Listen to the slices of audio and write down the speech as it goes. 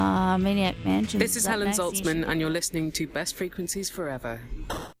Maniac Mansion. This is Helen Zaltzman, and you're listening to Best Frequencies Forever.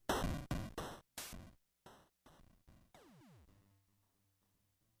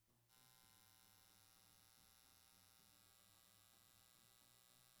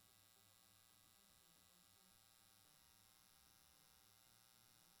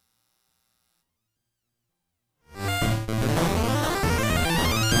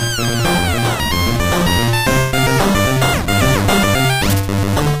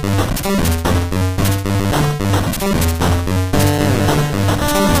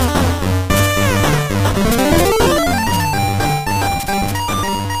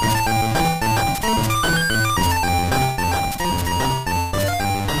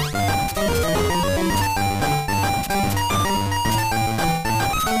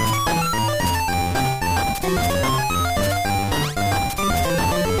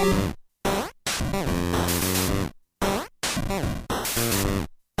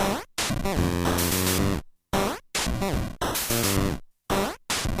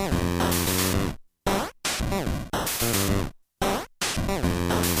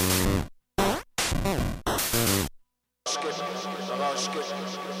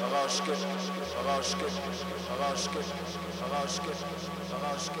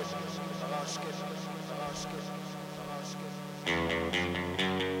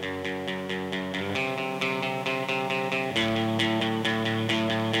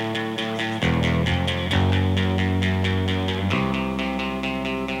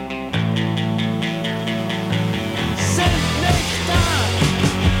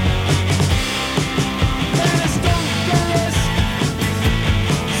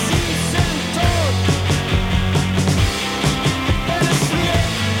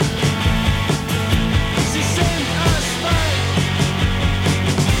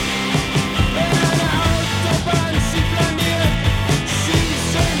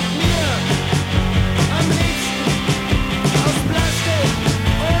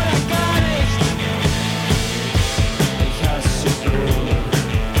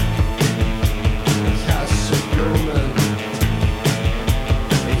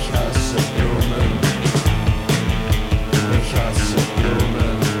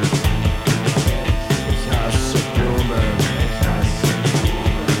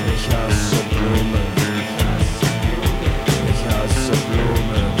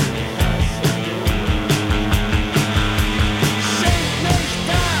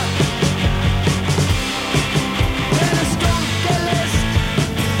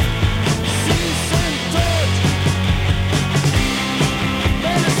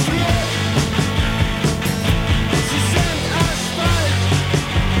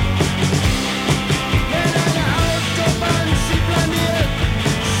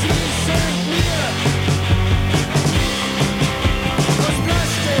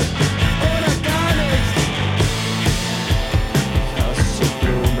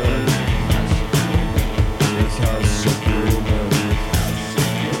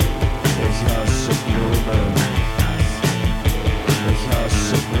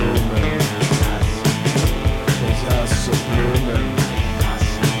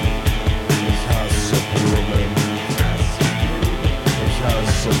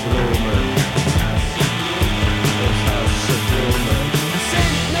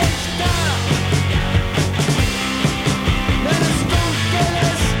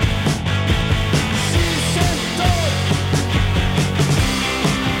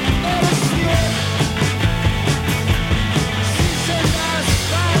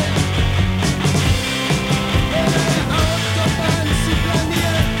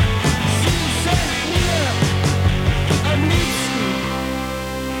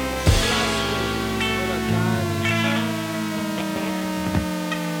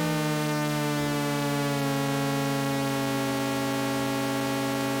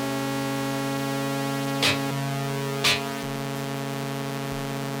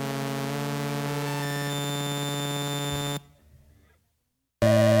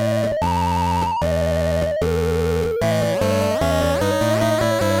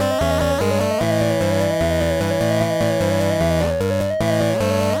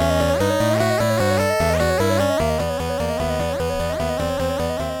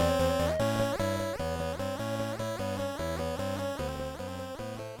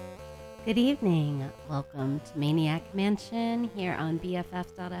 Good evening. Welcome to Maniac Mansion here on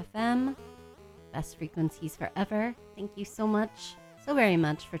BFF.FM. Best frequencies forever. Thank you so much, so very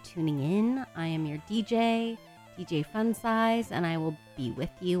much for tuning in. I am your DJ Fun Size, and I will be with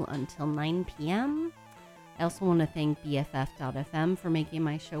you until 9 p.m. I also want to thank BFF.FM for making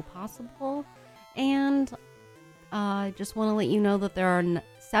my show possible. And I just want to let you know that there are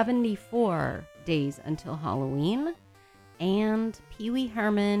 74 Days Until Halloween, and Pee Wee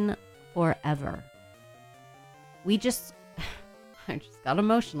Herman Forever. I just got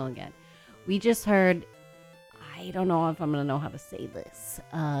emotional again. We just heard, I don't know if I'm going to know how to say this.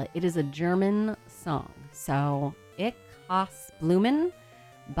 It is a German song. So, Ich hasse Blumen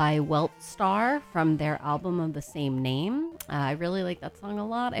by Weltstar from their album of the same name. I really like that song a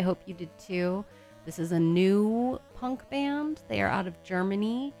lot. I hope you did too. This is a new punk band. They are out of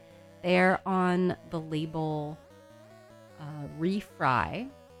Germany. They're on the label Refry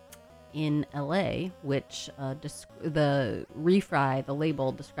in LA, which the Refry, the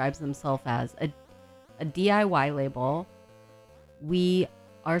label, describes themselves as a DIY label. We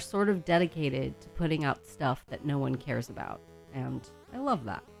are sort of dedicated to putting out stuff that no one cares about. And I love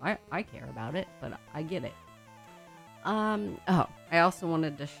that. I care about it, but I get it. I also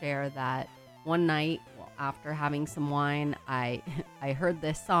wanted to share that one night, after having some wine, I heard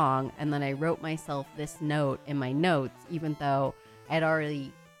this song, and then I wrote myself this note in my notes, even though I had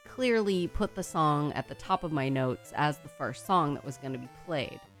already clearly put the song at the top of my notes as the first song that was going to be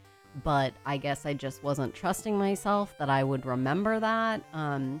played. But I guess I just wasn't trusting myself that I would remember that.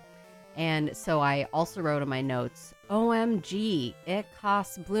 And so I also wrote in my notes, OMG, Ich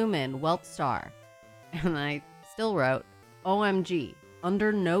hasse Blumen, Weltstar. And I still wrote, OMG,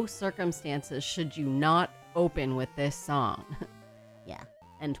 under no circumstances should you not open with this song. Yeah,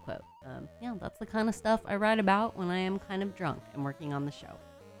 end quote. Yeah, that's the kind of stuff I write about when I am kind of drunk and working on the show.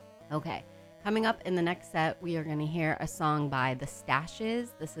 Okay, coming up in the next set, we are going to hear a song by The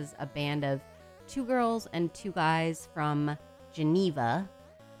Stashes. This is a band of 2 girls and 2 guys from Geneva,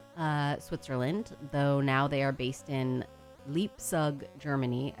 Switzerland, though now they are based in Leipzig,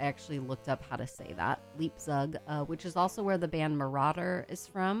 Germany. I actually looked up how to say that. Leipzig, which is also where the band Marauder is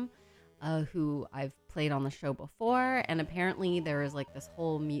from, who I've played on the show before. And apparently there is like this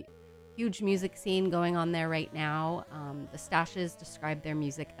whole huge music scene going on there right now. The Stashes describe their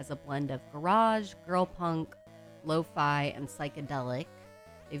music as a blend of garage, girl punk, lo-fi, and psychedelic.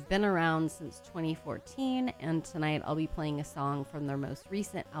 They've been around since 2014, and tonight I'll be playing a song from their most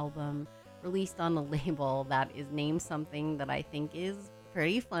recent album, released on a label that is named something that I think is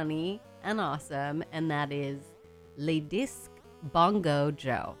pretty funny and awesome, and that is Les Disques Bongo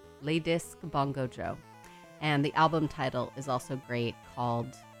Joe. Les Disques Bongo Joe. And the album title is also great,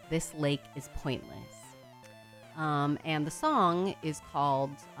 called This Lake is Pointless. And the song is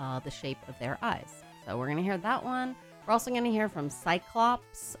called The Shape of Their Eyes. So we're going to hear that one. We're also going to hear from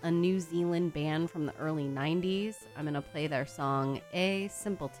Cyclops, a New Zealand band from the early 90s. I'm going to play their song A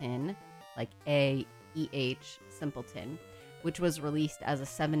Simpleton, like A-E-H, Simpleton, which was released as a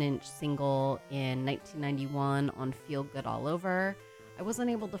 7-inch single in 1991 on Feel Good All Over. I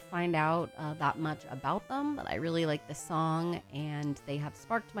wasn't able to find out that much about them, but I really like the song, and they have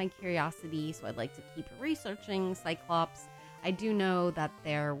sparked my curiosity, so I'd like to keep researching Cyclops. I do know that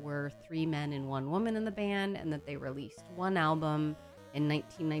there were 3 men and 1 woman in the band, and that they released 1 album in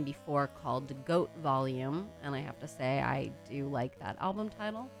 1994 called Goat Volume, and I have to say I do like that album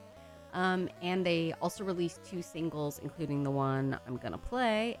title. And they also released 2 singles, including the one I'm gonna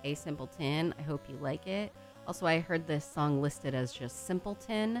play, A Simpleton. I hope you like it. Also, I heard this song listed as just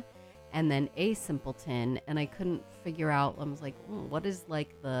Simpleton and then A Simpleton, and I couldn't figure out, I was like, what is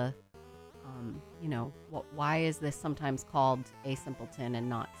like the, why is this sometimes called A Simpleton and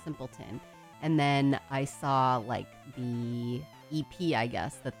not Simpleton? And then I saw like the EP, I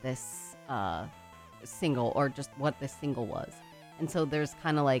guess, that this single, or just what this single was. And so there's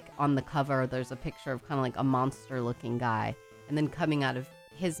kind of like on the cover, there's a picture of kind of like a monster looking guy. And then coming out of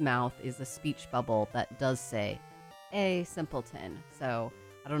his mouth is a speech bubble that does say, A Simpleton. So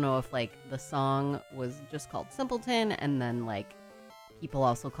I don't know if like the song was just called Simpleton and then like people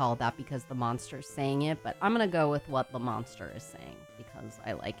also call it that because the monster's saying it. But I'm going to go with what the monster is saying because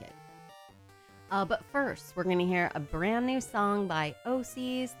I like it. But first, we're going to hear a brand new song by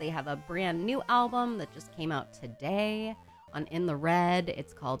OCs. They have a brand new album that just came out today on In the Red.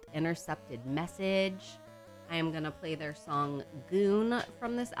 It's called Intercepted Message. I am going to play their song Goon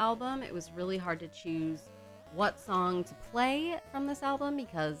from this album. It was really hard to choose what song to play from this album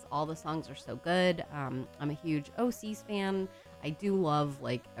because all the songs are so good. I'm a huge OCs fan. I do love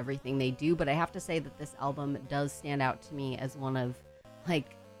like everything they do, but I have to say that this album does stand out to me as one of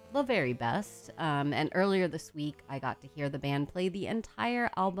like the very best. And earlier this week, I got to hear the band play the entire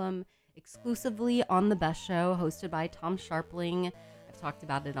album exclusively on The Best Show, hosted by Tom Sharpling. I've talked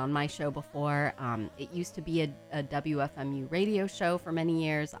about it on my show before. It used to be a WFMU radio show for many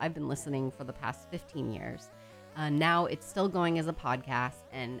years. I've been listening for the past 15 years. Now it's still going as a podcast.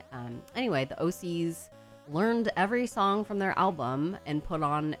 And anyway, the OCs learned every song from their album and put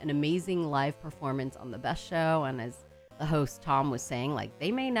on an amazing live performance on the Best Show. And as the host Tom was saying, like,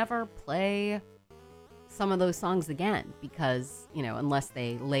 they may never play some of those songs again because, you know, unless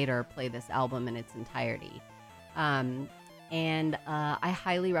they later play this album in its entirety. I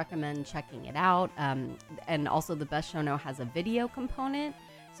highly recommend checking it out. And also the Best Show now has a video component,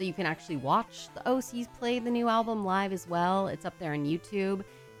 so you can actually watch the OCs play the new album live as well. It's up there on YouTube.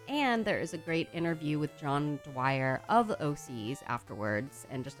 And there is a great interview with John Dwyer of the OCs afterwards,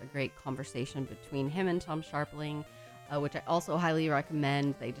 and just a great conversation between him and Tom Sharpling, which I also highly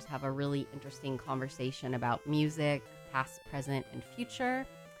recommend. They just have a really interesting conversation about music, past, present, and future.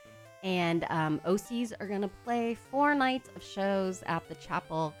 And OCs are going to play 4 nights of shows at the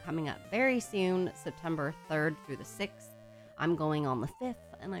Chapel coming up very soon, September 3rd through the 6th. I'm going on the 5th,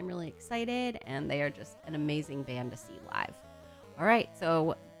 and I'm really excited, and they are just an amazing band to see live. All right,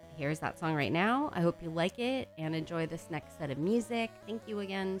 so here's that song right now. I hope you like it and enjoy this next set of music. Thank you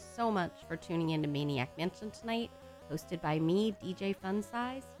again so much for tuning in to Maniac Mansion tonight, hosted by me, DJ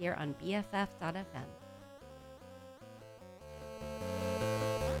Funsize, here on BFF.fm.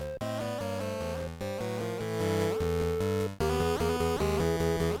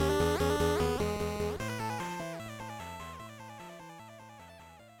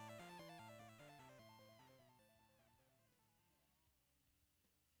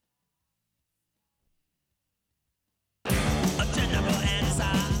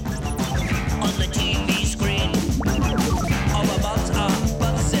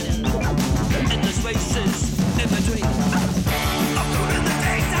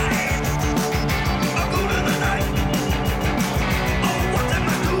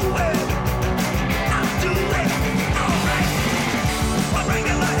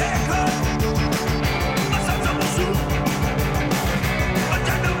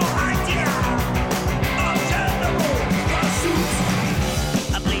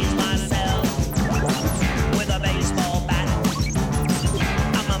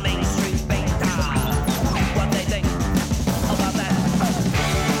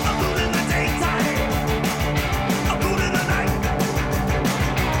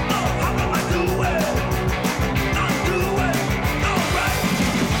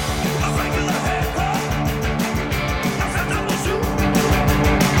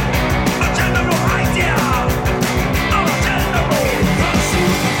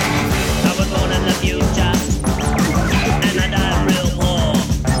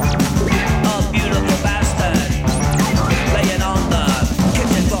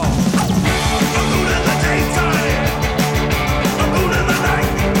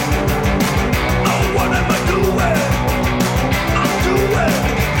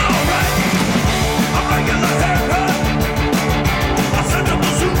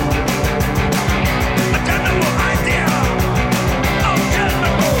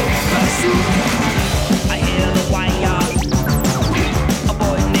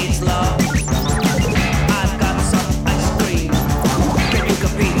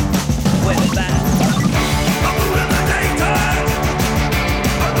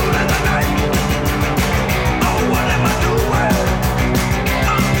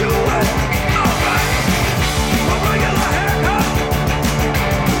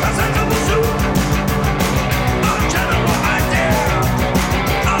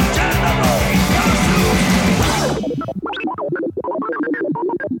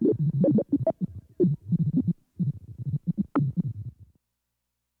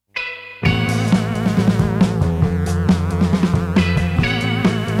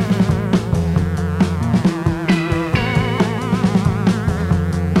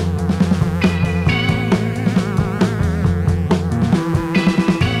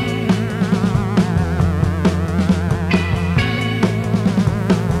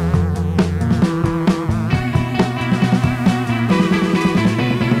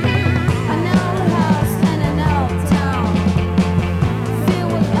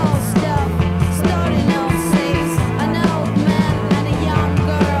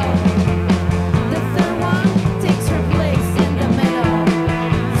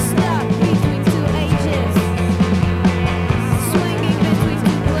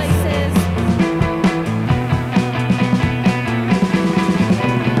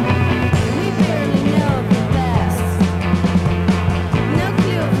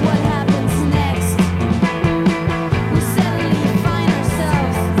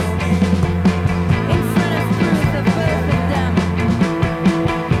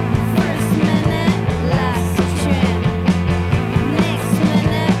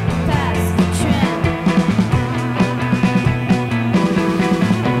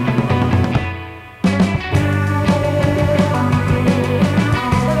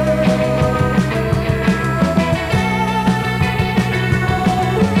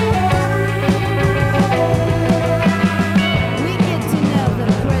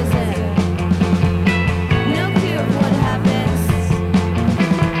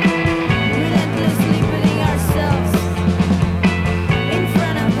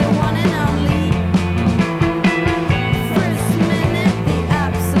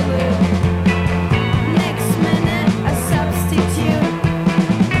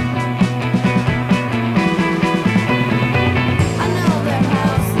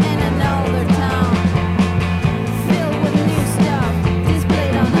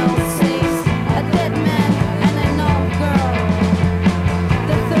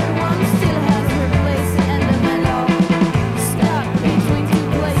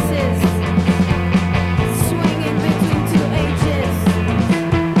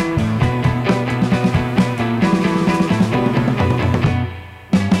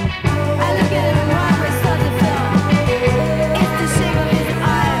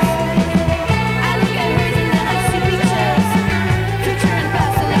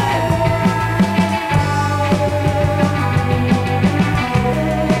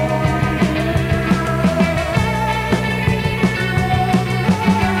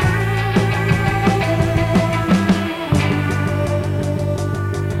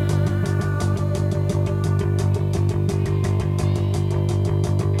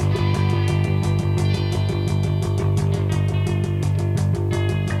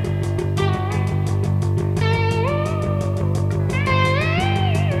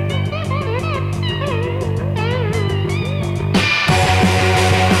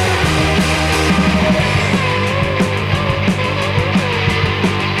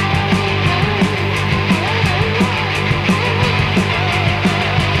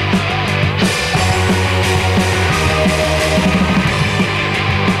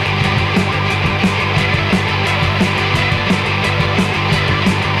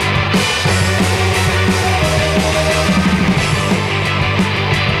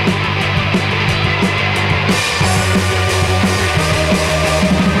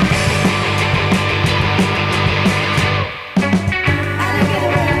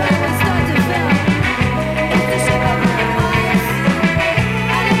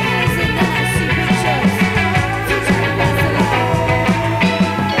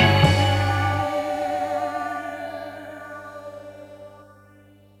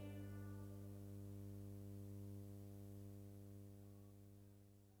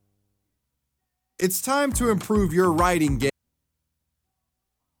 It's time to improve your writing game.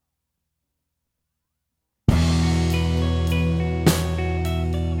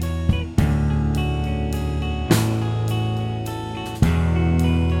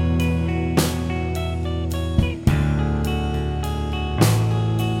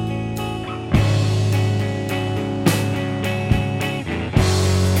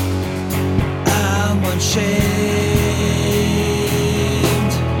 I'm unshamed,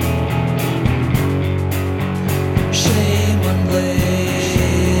 shame unblamed.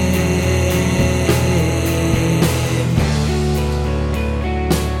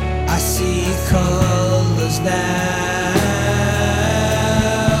 I see colors now.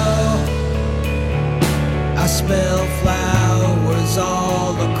 I smell flowers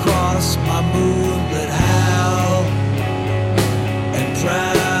all across my moonlit howl and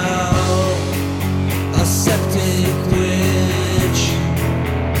proud. A septic witch,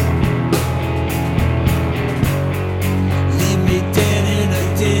 leave me dead in a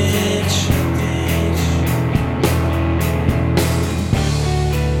ditch.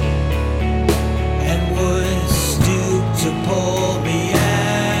 And would stoop to pull me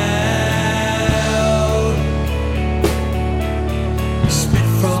out. Spit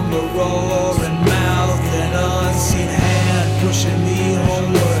from a roaring mouth, an unseen hand pushing me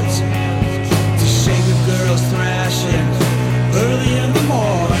homewards. Girls thrashing early in the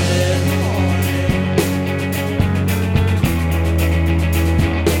morning.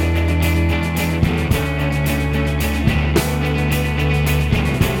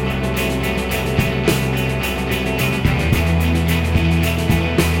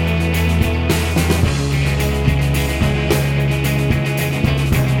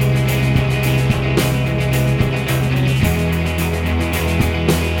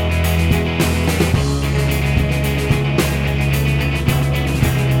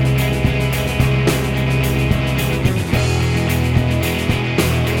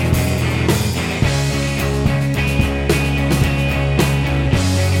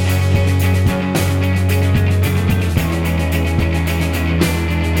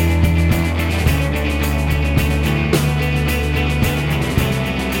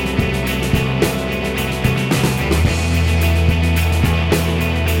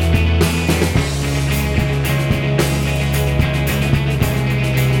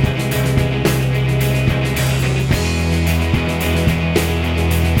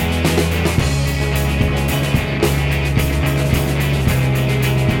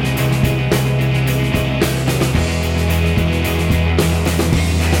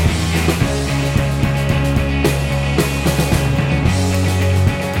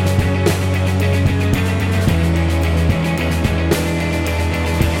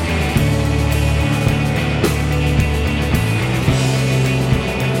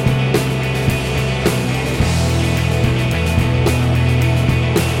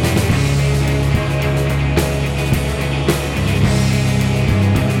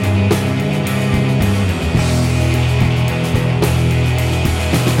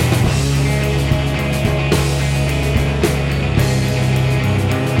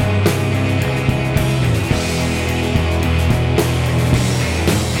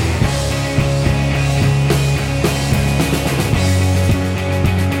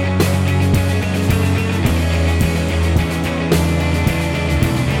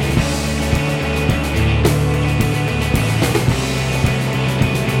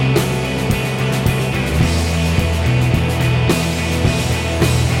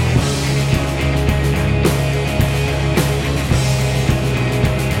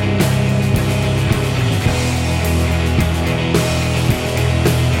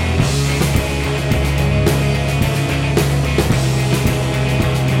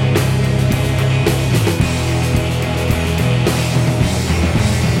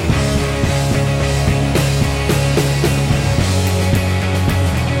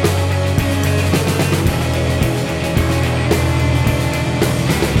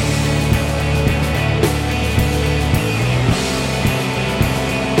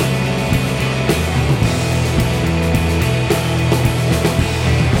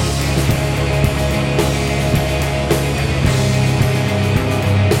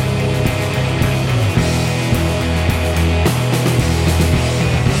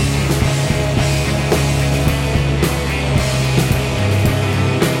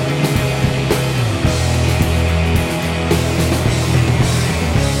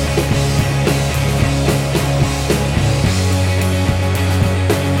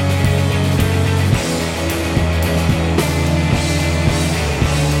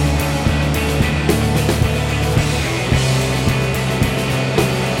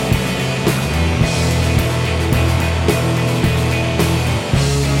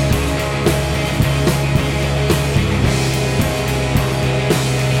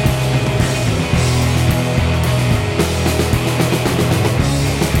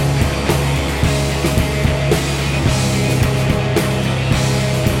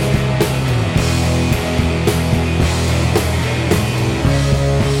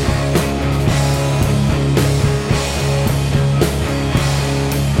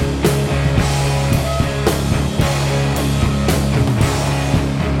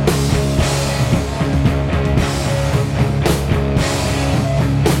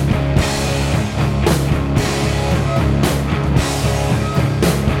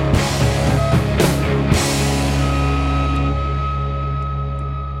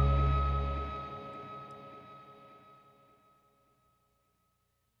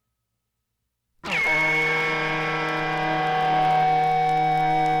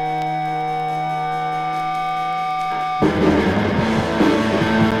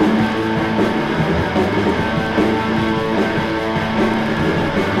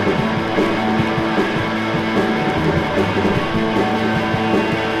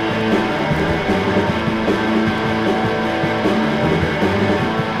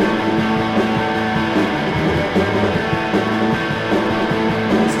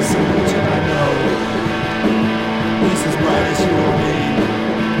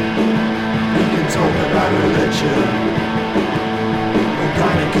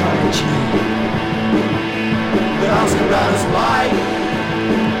 around his light.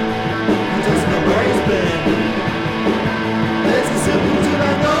 He doesn't know where he's been. It's a simple to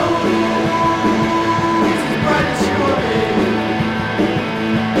not know. He's as bright as you or me.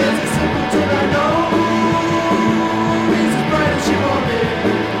 It's a simple to not know. He's as bright as you or me.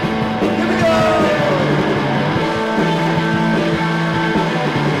 Here we go.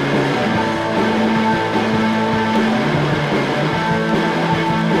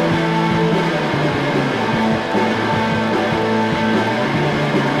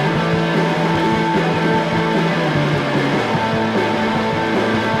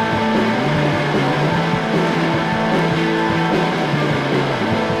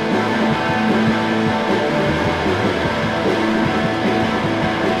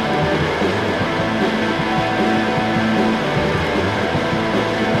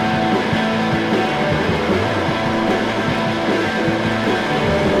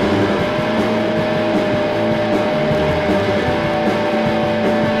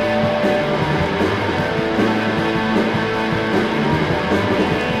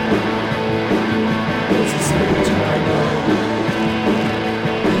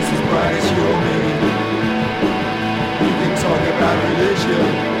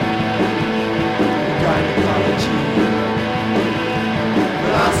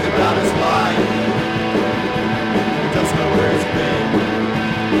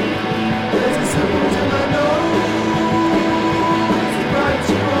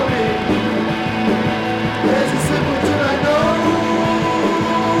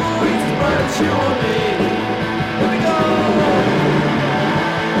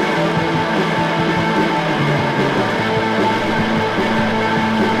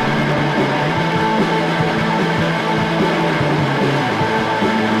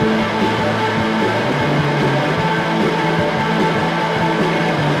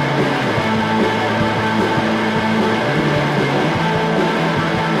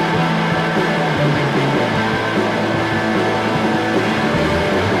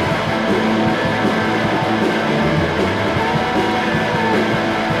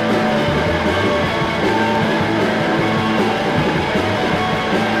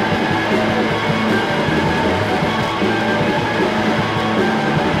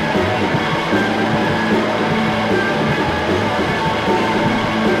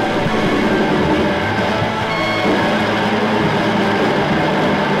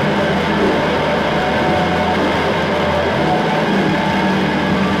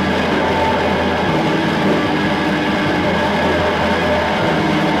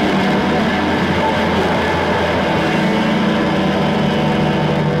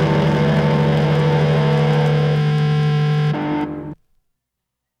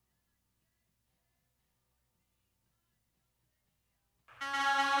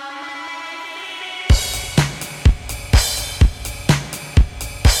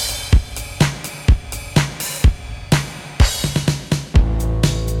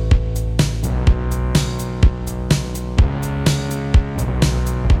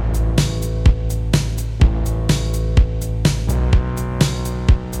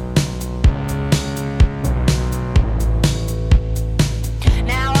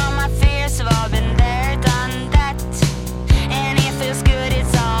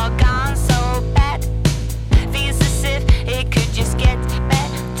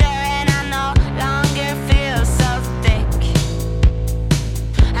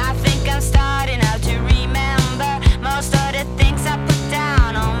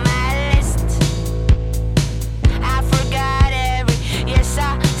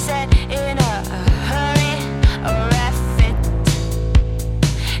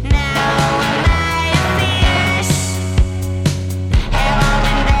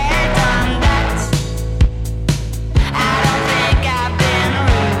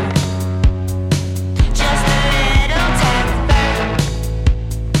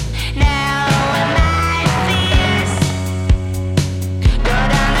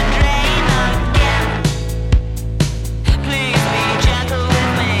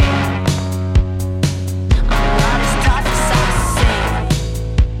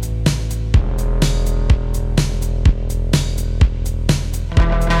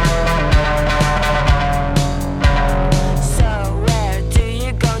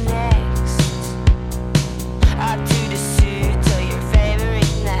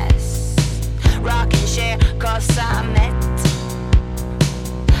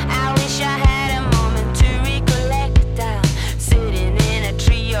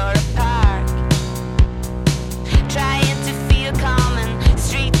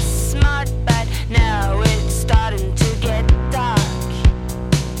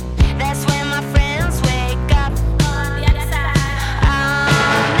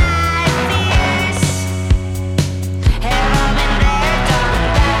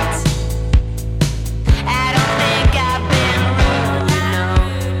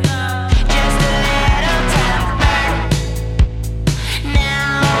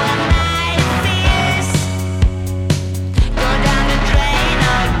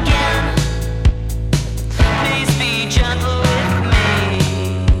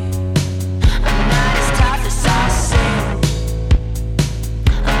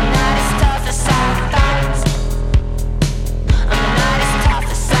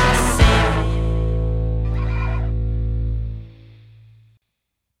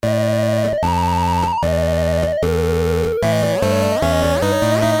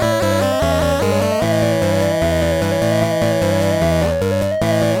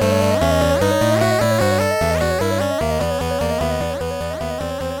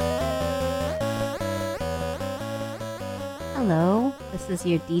 is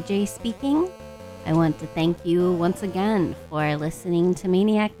your DJ speaking. I want to thank you once again for listening to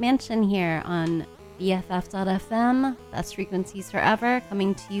Maniac Mansion here on BFF.FM, Best Frequencies Forever,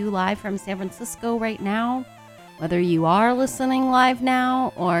 coming to you live from San Francisco right now. Whether you are listening live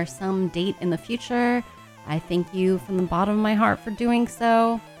now or some date in the future, I thank you from the bottom of my heart for doing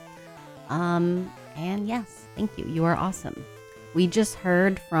so. And yes, thank you. You are awesome. We just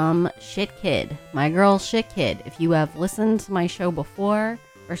heard from Shit Kid, my girl Shit Kid. If you have listened to my show before,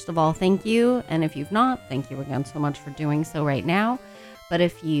 first of all, thank you. And if you've not, thank you again so much for doing so right now. But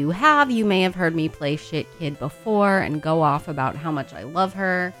if you have, you may have heard me play Shit Kid before and go off about how much I love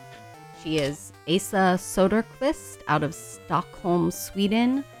her. She is Asa Soderqvist out of Stockholm,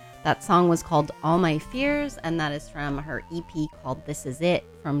 Sweden. That song was called All My Fears, and that is from her EP called This Is It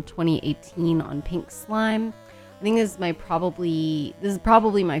from 2018 on Pink Slime. I think this is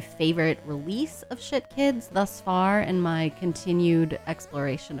probably my favorite release of Shit Kids thus far in my continued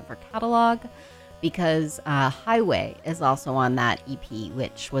exploration of her catalog, because Highway is also on that EP,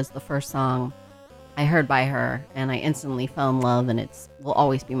 which was the first song I heard by her, and I instantly fell in love, and it will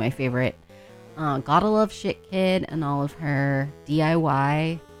always be my favorite. Gotta love Shit Kid and all of her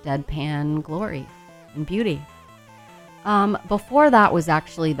DIY deadpan glory and beauty. Before that was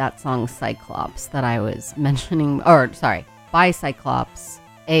actually that song Cyclops that I was mentioning, by Cyclops,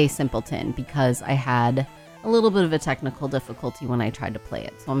 A Simpleton, because I had a little bit of a technical difficulty when I tried to play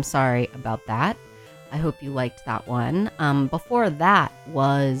it, so I'm sorry about that. I hope you liked that one. Before that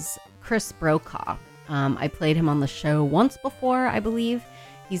was Chris Brokaw. I played him on the show once before, I believe.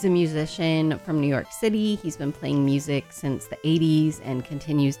 He's a musician from New York City. He's been playing music since the 80s and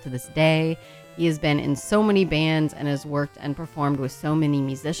continues to this day. He has been in so many bands and has worked and performed with so many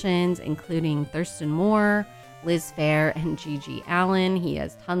musicians, including Thurston Moore, Liz Phair, and Gigi Allen. He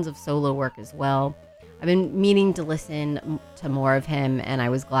has tons of solo work as well. I've been meaning to listen to more of him, and I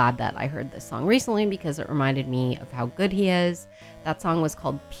was glad that I heard this song recently because it reminded me of how good he is. That song was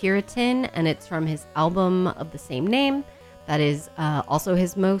called Puritan, and it's from his album of the same name. That is also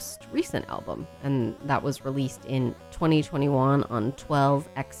his most recent album, and that was released in 2021 on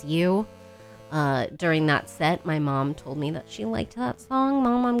 12XU. During that set, my mom told me that she liked that song.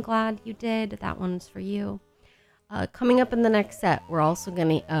 Mom, I'm glad you did. That one's for you. Coming up in the next set,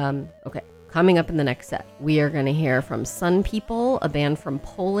 we are going to hear from Sun People, a band from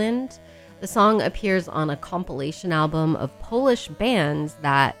Poland. The song appears on a compilation album of Polish bands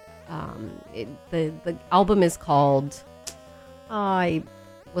that the album is called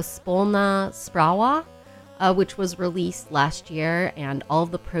Wspólna Sprawa, which was released last year, and all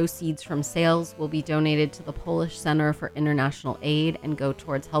of the proceeds from sales will be donated to the Polish Center for International Aid and go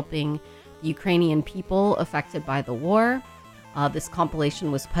towards helping the Ukrainian people affected by the war. This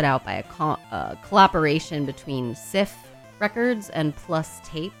compilation was put out by a collaboration between SIF Records and Plus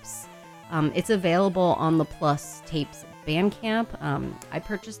Tapes. It's available on the Plus Tapes Bandcamp. I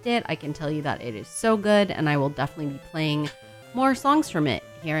purchased it. I can tell you that it is so good, and I will definitely be playing more songs from it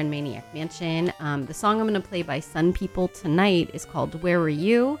here in Maniac Mansion. The song I'm going to play by Sun People tonight is called Where Were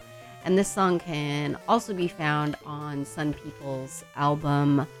You? And this song can also be found on Sun People's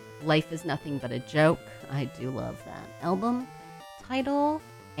album Life Is Nothing But a Joke. I do love that album title.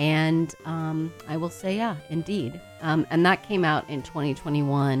 And I will say, yeah, indeed. And that came out in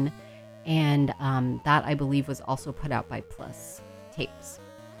 2021. And that, I believe, was also put out by Plus Tapes.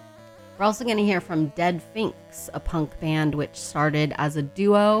 We're also going to hear from Dead Finks, a punk band which started as a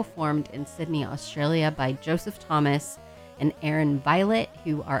duo formed in Sydney, Australia by Joseph Thomas and Aaron Violet,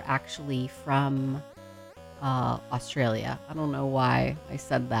 who are actually from Australia. I don't know why I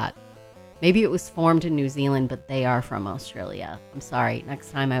said that. Maybe it was formed in New Zealand, but they are from Australia. I'm sorry.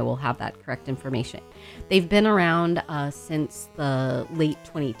 Next time I will have that correct information. They've been around since the late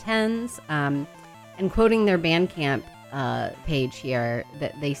 2010s. And quoting their Bandcamp page here,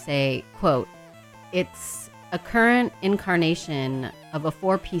 that they say, quote, "It's a current incarnation of a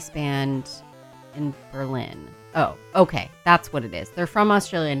 4-piece band in Berlin." Oh, okay. That's what it is. They're from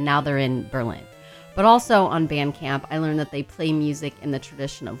Australia and now they're in Berlin. But also on Bandcamp, I learned that they play music in the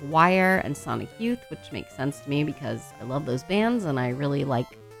tradition of Wire and Sonic Youth, which makes sense to me because I love those bands and I really like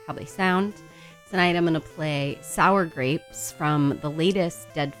how they sound. Tonight I'm going to play Sour Grapes from the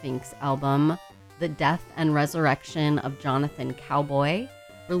latest Dead Finks album, The Death and Resurrection of Jonathan Cowboy,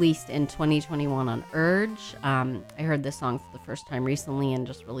 released in 2021 on Urge. I heard this song for the first time recently and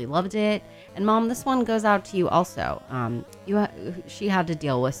just really loved it. And Mom, this one goes out to you also. She had to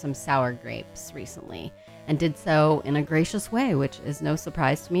deal with some sour grapes recently and did so in a gracious way, which is no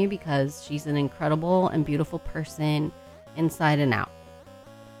surprise to me because she's an incredible and beautiful person inside and out.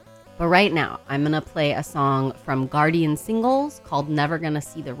 But right now, I'm going to play a song from Guardian Singles called Never Gonna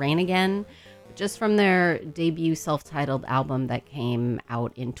See the Rain Again, just from their debut self-titled album that came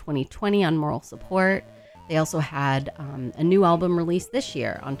out in 2020 on Moral Support. They also had a new album released this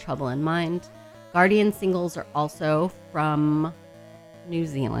year on Trouble in Mind. Guardian Singles are also from New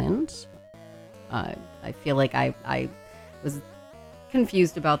Zealand. I feel like I was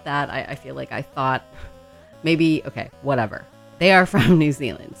confused about that. I feel like I thought maybe, okay, whatever. They are from New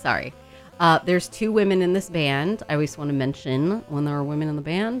Zealand, sorry. There's 2 women in this band. I always want to mention when there are women in the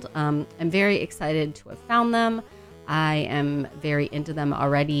band. I'm very excited to have found them. I am very into them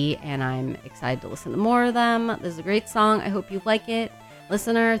already, and I'm excited to listen to more of them. This is a great song. I hope you like it.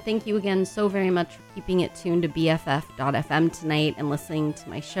 Listener, thank you again so very much for keeping it tuned to BFF.FM tonight and listening to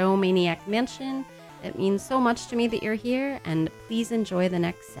my show, Maniac Mansion. It means so much to me that you're here, and please enjoy the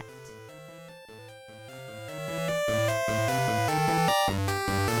next set.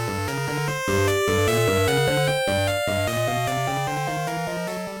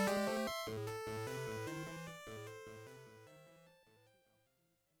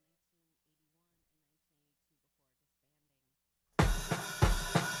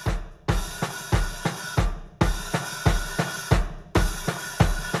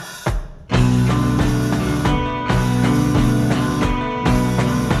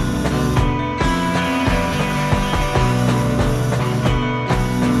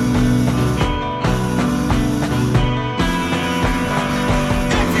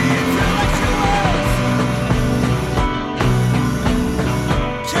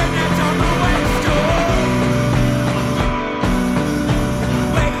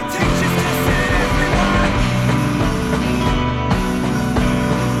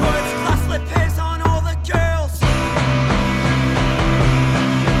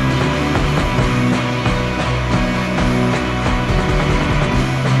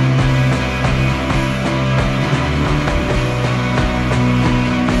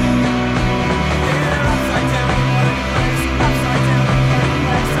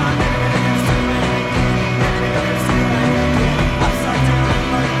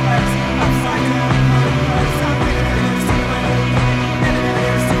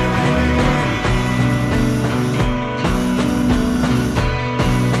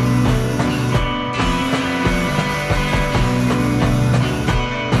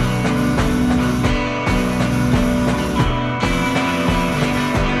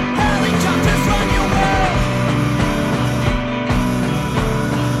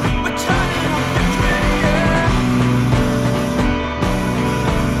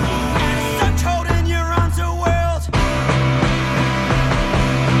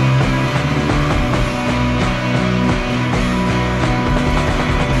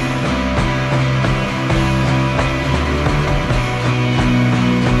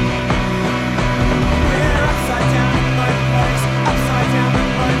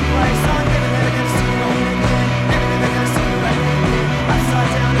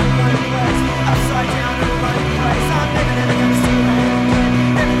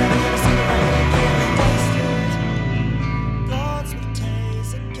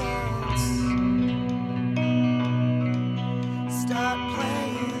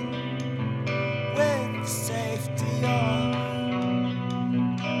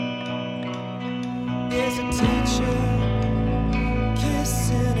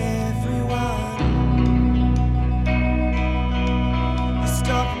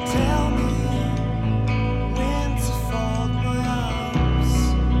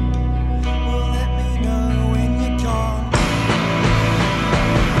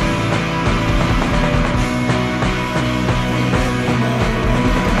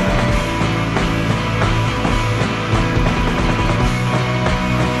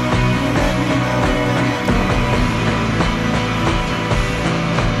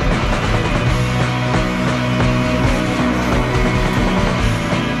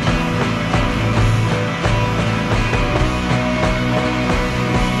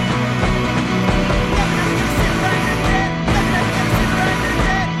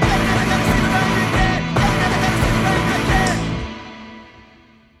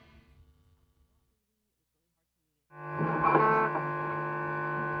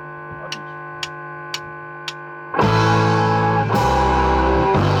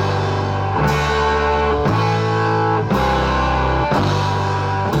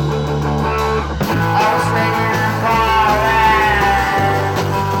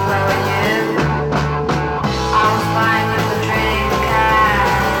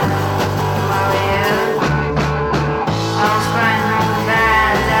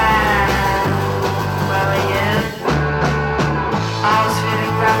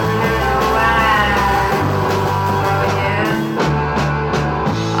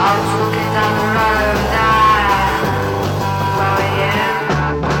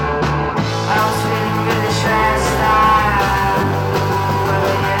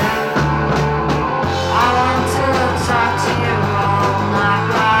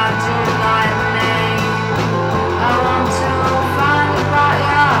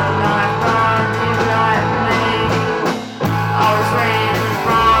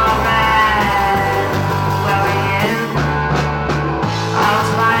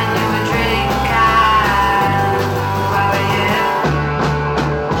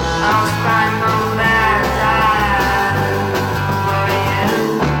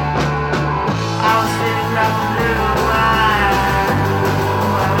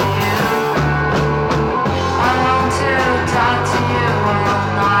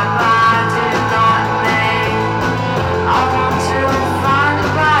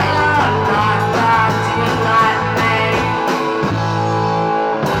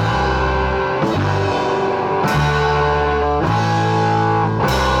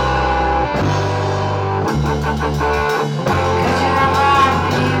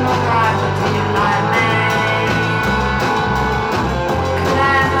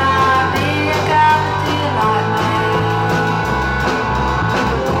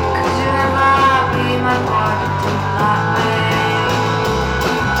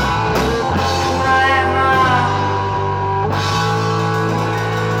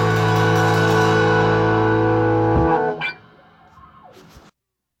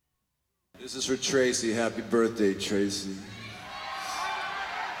 Tracy. Happy birthday, Tracy.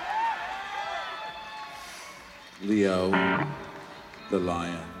 Leo, the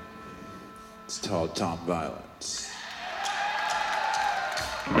lion. It's called Tom Violence.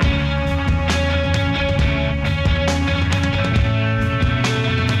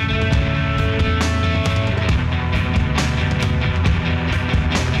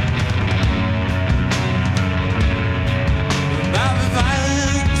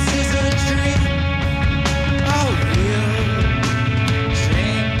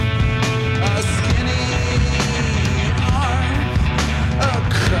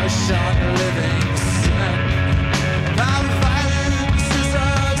 On living sin.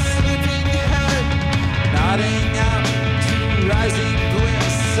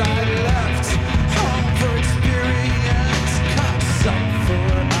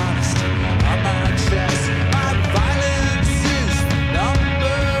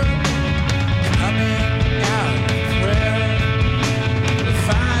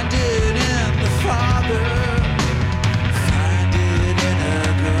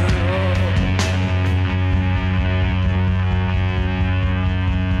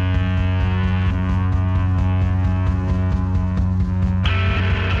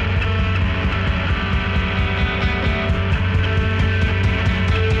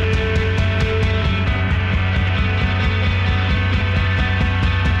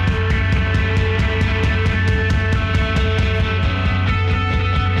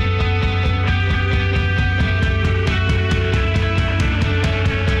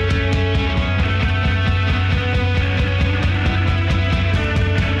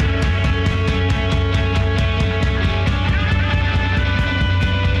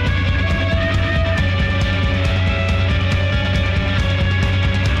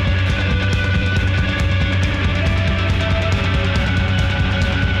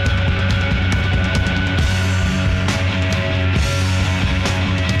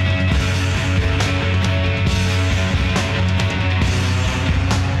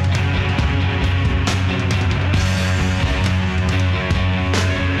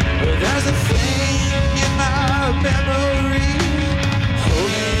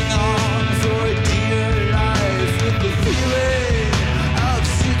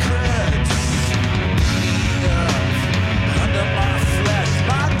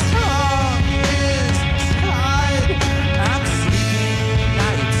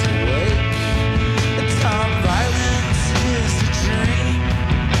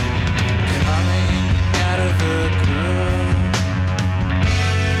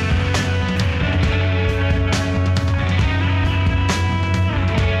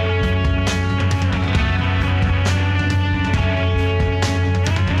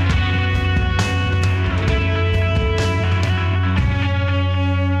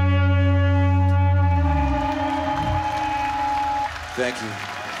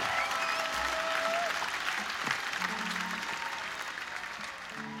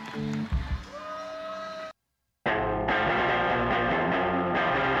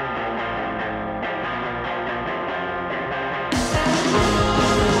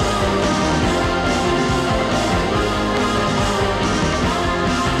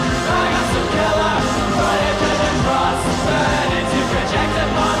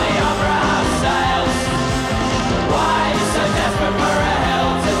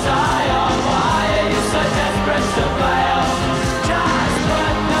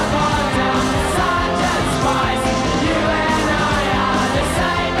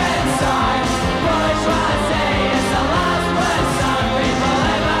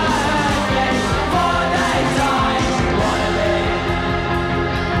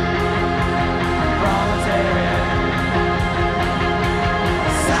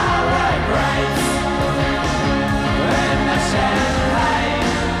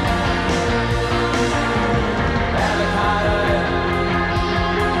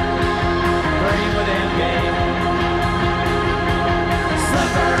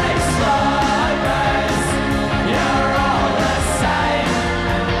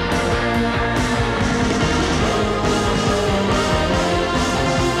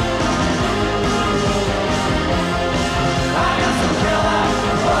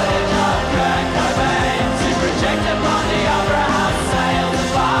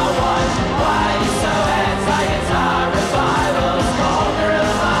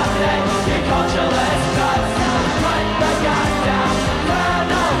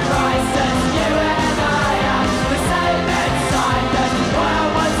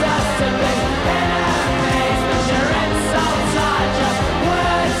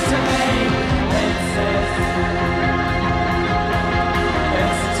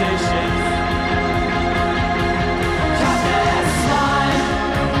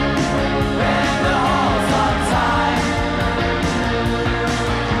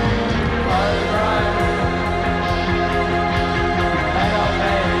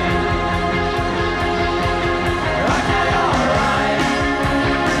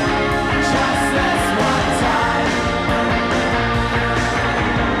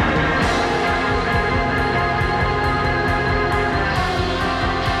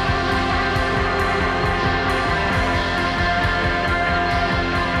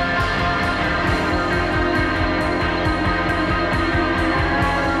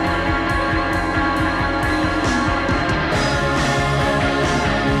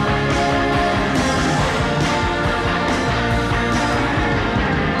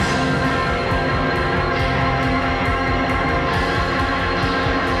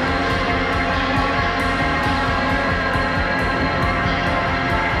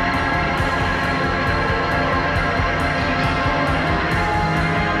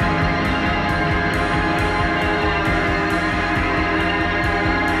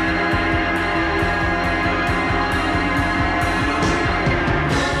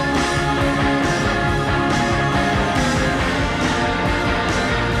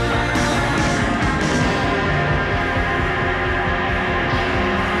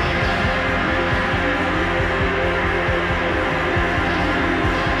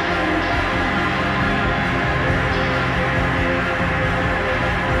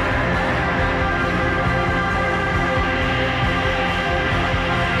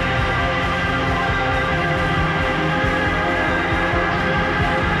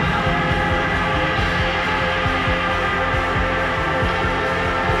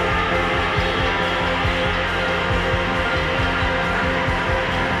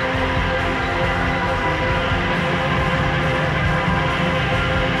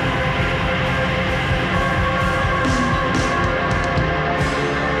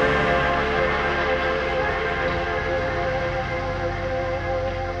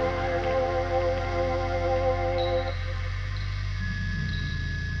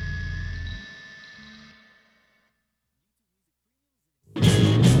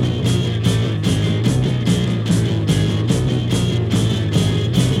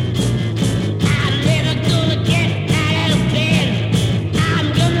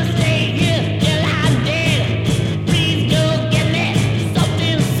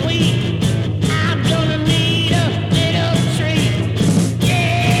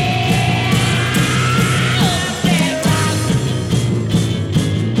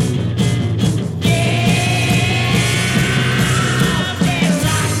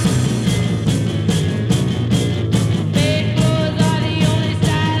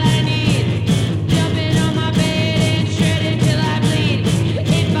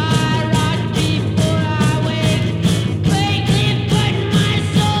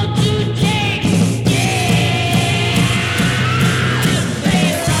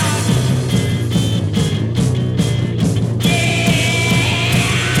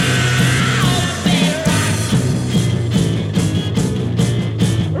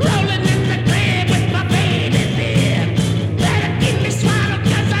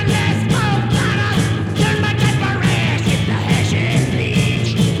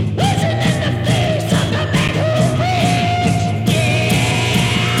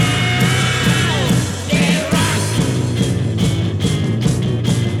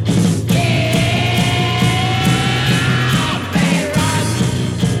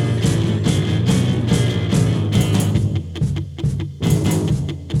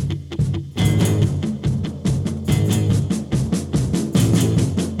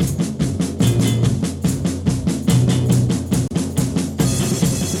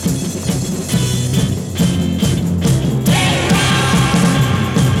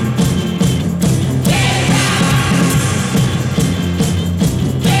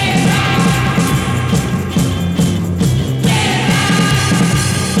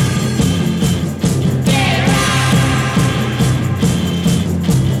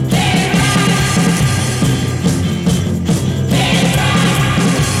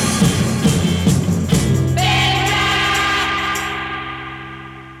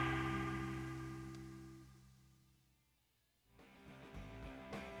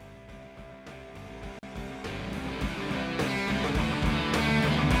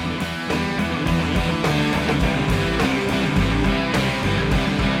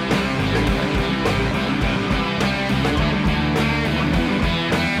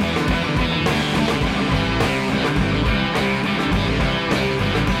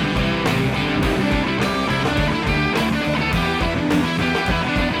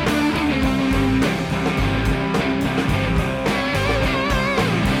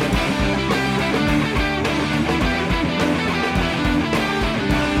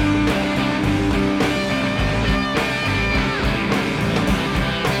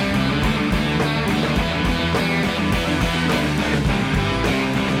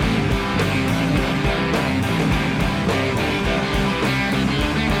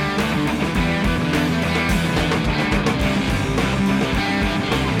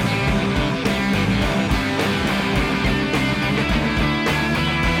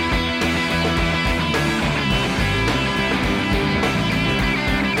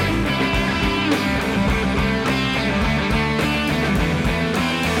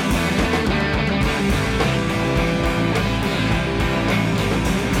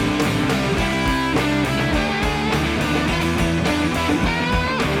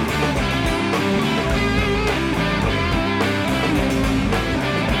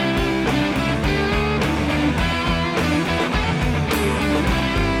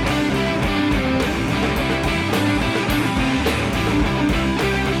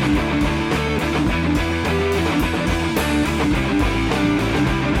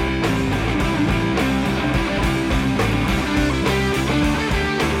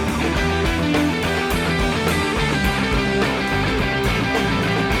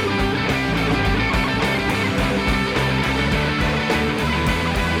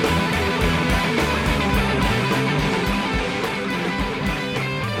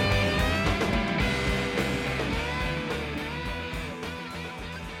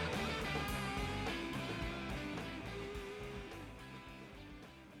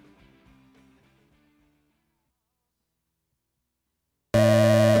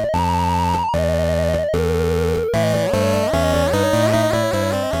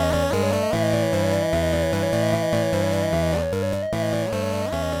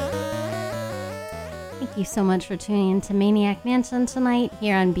 so much for tuning in to Maniac Mansion tonight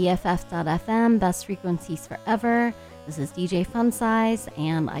here on BFF.FM, Best Frequencies Forever. This is DJ Funsize,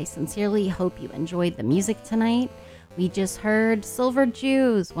 and I sincerely hope you enjoyed the music tonight. We just heard Silver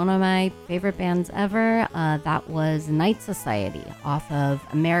Jews, one of my favorite bands ever. That was Night Society off of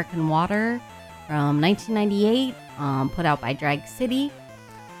American Water from 1998, put out by Drag City.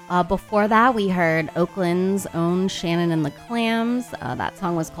 Before that, we heard Oakland's own Shannon and the Clams. That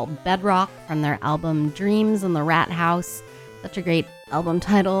song was called Bedrock from their album Dreams in the Rat House. Such a great album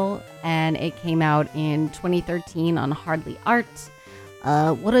title, and it came out in 2013 on Hardly Art.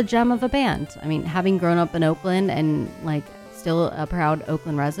 What a gem of a band. I mean, having grown up in Oakland and like still a proud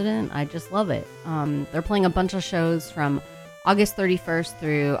Oakland resident, I just love it. They're playing a bunch of shows from August 31st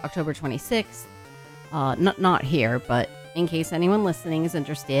through October 26th. Not here, but in case anyone listening is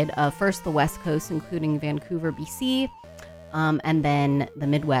interested, first the West Coast, including Vancouver, BC, and then the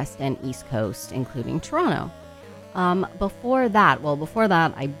Midwest and East Coast, including Toronto. Before that,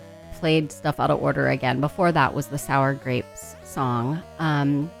 I played stuff out of order again. Before that was the Sour Grapes song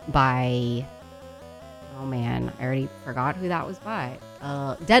by, oh man, I already forgot who that was by.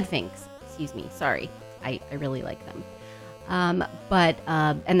 Dead Finks, excuse me, sorry. I really like them.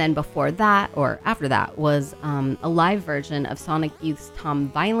 And then before that, or after that, was a live version of Sonic Youth's Tom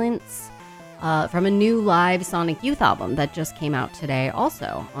Violence from a new live Sonic Youth album that just came out today,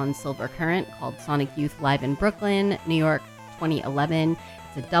 also on Silver Current, called Sonic Youth Live in Brooklyn, New York, 2011.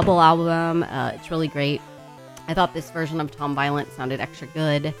 It's a double album. It's really great. I thought this version of Tom Violence sounded extra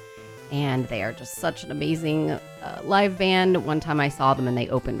good, and they are just such an amazing live band. One time I saw them and they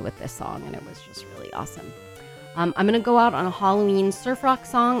opened with this song, and it was just really awesome. I'm going to go out on a Halloween surf rock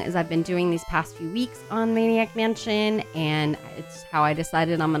song, as I've been doing these past few weeks on Maniac Mansion, and it's how I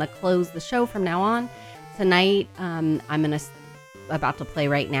decided I'm going to close the show from now on. Tonight, about to play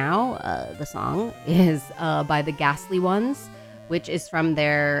right now, the song is by the Ghastly Ones, which is from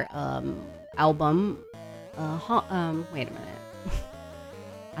their album. Wait a minute.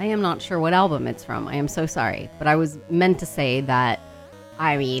 I am not sure what album it's from. I am so sorry, but I was meant to say that,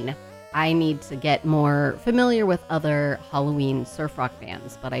 I need to get more familiar with other Halloween surf rock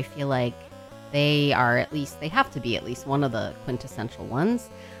bands, but I feel like they have to be at least one of the quintessential ones.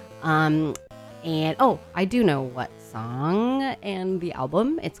 And I do know what song and the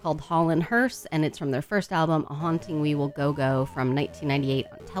album. It's called Hall and Hearse, and it's from their first album, A Haunting We Will Go from 1998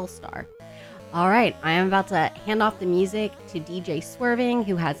 on Telstar. All right, I am about to hand off the music to DJ Swerving,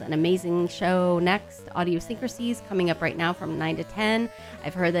 who has an amazing show next, Idiosyncrasies, coming up right now from 9 to 10.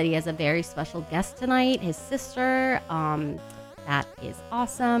 I've heard that he has a very special guest tonight, his sister. That is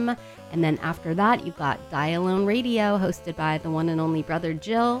awesome. And then after that, you've got Die Alone Radio, hosted by the one and only brother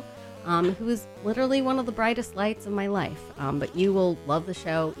Jill, who is literally one of the brightest lights of my life. But you will love the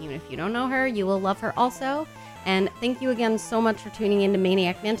show. Even if you don't know her, you will love her also. And thank you again so much for tuning in to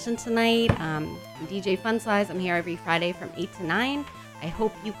Maniac Mansion tonight. I'm DJ Funsize. I'm here every Friday from 8 to 9. I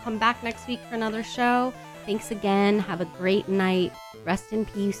hope you come back next week for another show. Thanks again. Have a great night. Rest in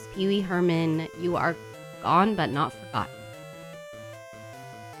peace, Pee Wee Herman. You are gone but not forgotten.